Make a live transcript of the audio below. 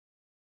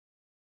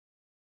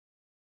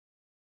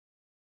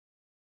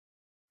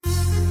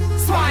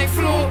Swine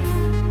flu.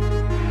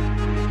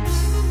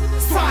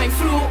 Swine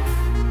flu.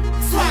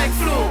 Swine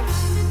flu.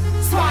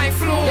 Swine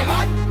flu.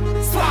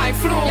 Swine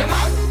flu.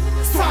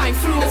 Swine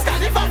flu.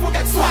 Can't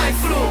forget swine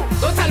flu.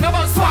 Don't tell me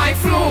about swine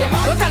flu.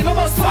 Don't tell me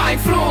about swine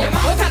flu.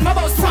 Don't tell me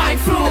about swine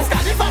flu.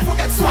 Can't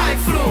forget swine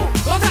flu.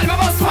 Don't tell me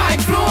about swine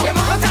flu.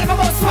 Don't tell me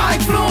about swine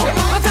flu.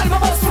 Don't tell me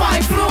about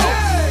swine flu.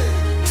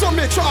 So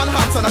make sure and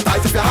hand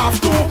sanitize if you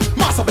have to.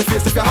 Mask up your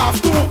face if you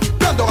have to.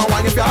 Bend down and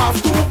wine if you have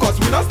to. Cause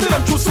we not still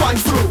them through swine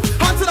flu.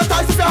 Hand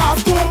sanitize if you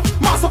have to.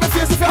 Mask up your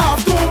face if you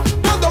have to.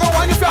 Bend down and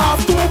wine if you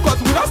have to.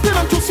 Cause we not still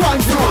them through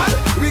swine flu.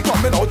 We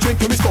coming out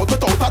drinking, we stout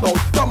without a doubt.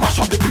 The mash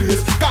up the place.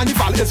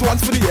 Carnival is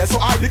once for the year, so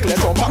I declare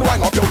jump and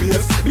wind up your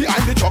waist.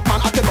 Behind the truck man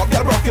acting up,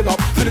 they're rocking up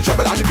to the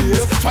trouble and the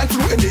bass. Swine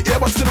flu in the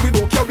air, but still we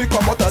don't care, we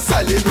come out to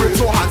celebrate.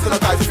 So hand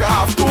sanitize if you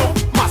have to.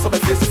 Mask up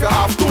your face if you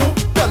have to.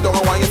 Bend down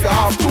and wine if you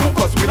have to.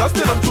 Cause we not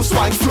still them through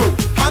swine flu.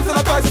 Hand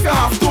sanitize if you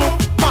have to.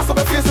 Mask up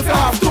your face if you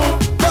have to.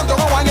 Bend down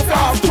and wine if you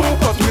have to.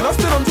 Cause we not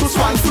still them through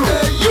swine flu.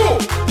 Hey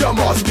you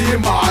must be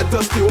mad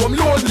to stay home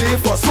lonely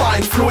for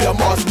swine flu. You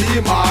must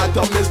be mad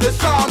to miss the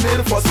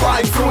charming for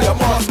swine flu. You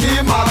must be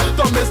mad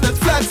to miss the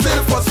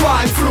flexing for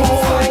swine flu.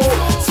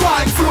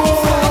 Swine flu.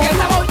 Forget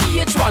about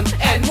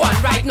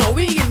EH1N1. Right now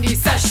we in the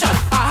session.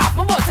 I have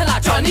my bottle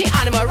of Johnny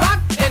and my rock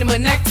in my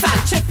neck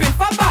and chipping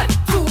for band.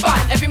 2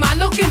 band. Every man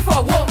looking for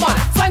a woman.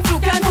 Swine flu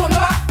can't hold me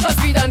back. Cause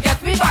we done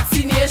get me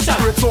vaccination.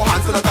 So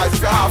hand sanitize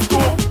if you have to.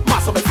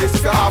 Mask up your face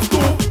if you have to.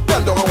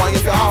 Bend down and wine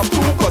if you have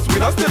to. Cause we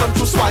not still them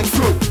through swine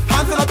flu.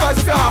 Hand sanitize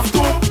if you have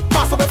to.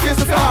 Mask up your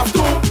face if you have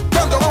to.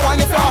 Bend down and wine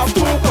if you have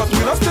to. Cause we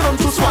not still them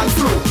through swine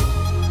flu.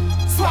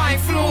 Swine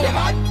flu.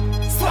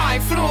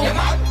 Swine flu.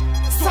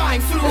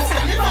 Swine flu.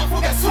 Can't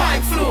forget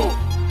swine flu.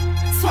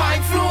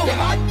 Swine flu.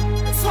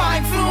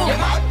 Swine flu.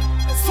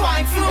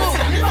 Swine flu.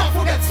 Can't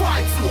forget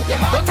swine flu.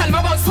 Don't tell me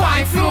about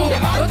swine flu.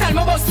 Don't tell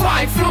me about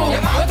swine flu.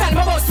 Don't tell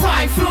me about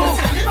swine flu.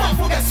 Can't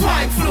forget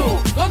swine flu.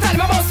 Don't tell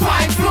me about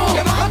swine flu.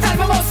 Don't tell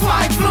me about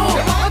swine flu.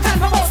 Don't tell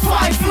me about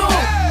swine flu.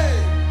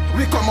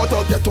 We come out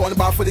get on the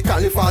bar for the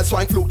carnival.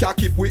 Swine flu can't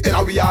keep we in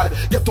our yard.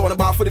 Get on the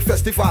bar for the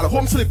festival.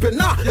 Home sleeping,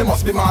 nah, you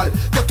must be mad.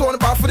 Get on the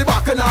bar for the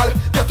bacchanal.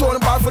 Get on the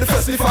bar for the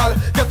festival.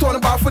 Get on the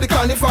bar for the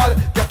carnival.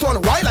 Get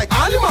on wild like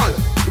animal.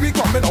 We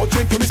coming out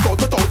drinking, we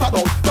stout without a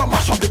doubt. The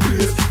mash up the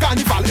place.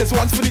 Carnival is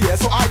once for the year,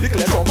 so I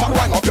declare jump and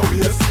wind up your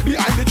waist.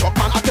 Behind the truck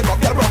man acting up,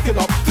 they're rocking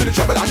up to the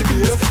trouble and the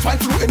bass. Swine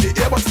flu in the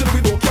air, but still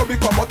we don't care, we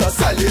come out to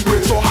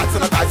celebrate. So hand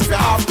sanitize if you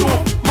have to.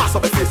 Mask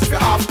up your face if you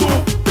have to.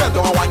 Bend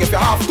down and wine if you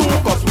have to.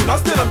 Cause we not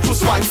still them through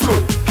swine flu.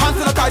 Hand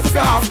sanitize if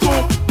you have to.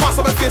 Mask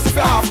up your face if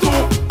you have to.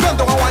 Bend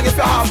down and wine if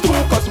you have to.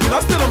 Cause we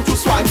not still them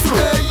through swine flu.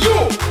 Hey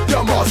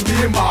you must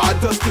be mad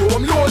to stay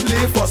home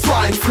lonely for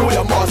swine flu.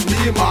 You must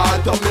be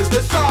mad to miss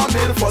the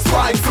charming for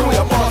swine flu.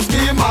 You must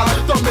be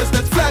mad to miss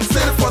the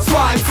flexing for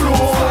swine flu.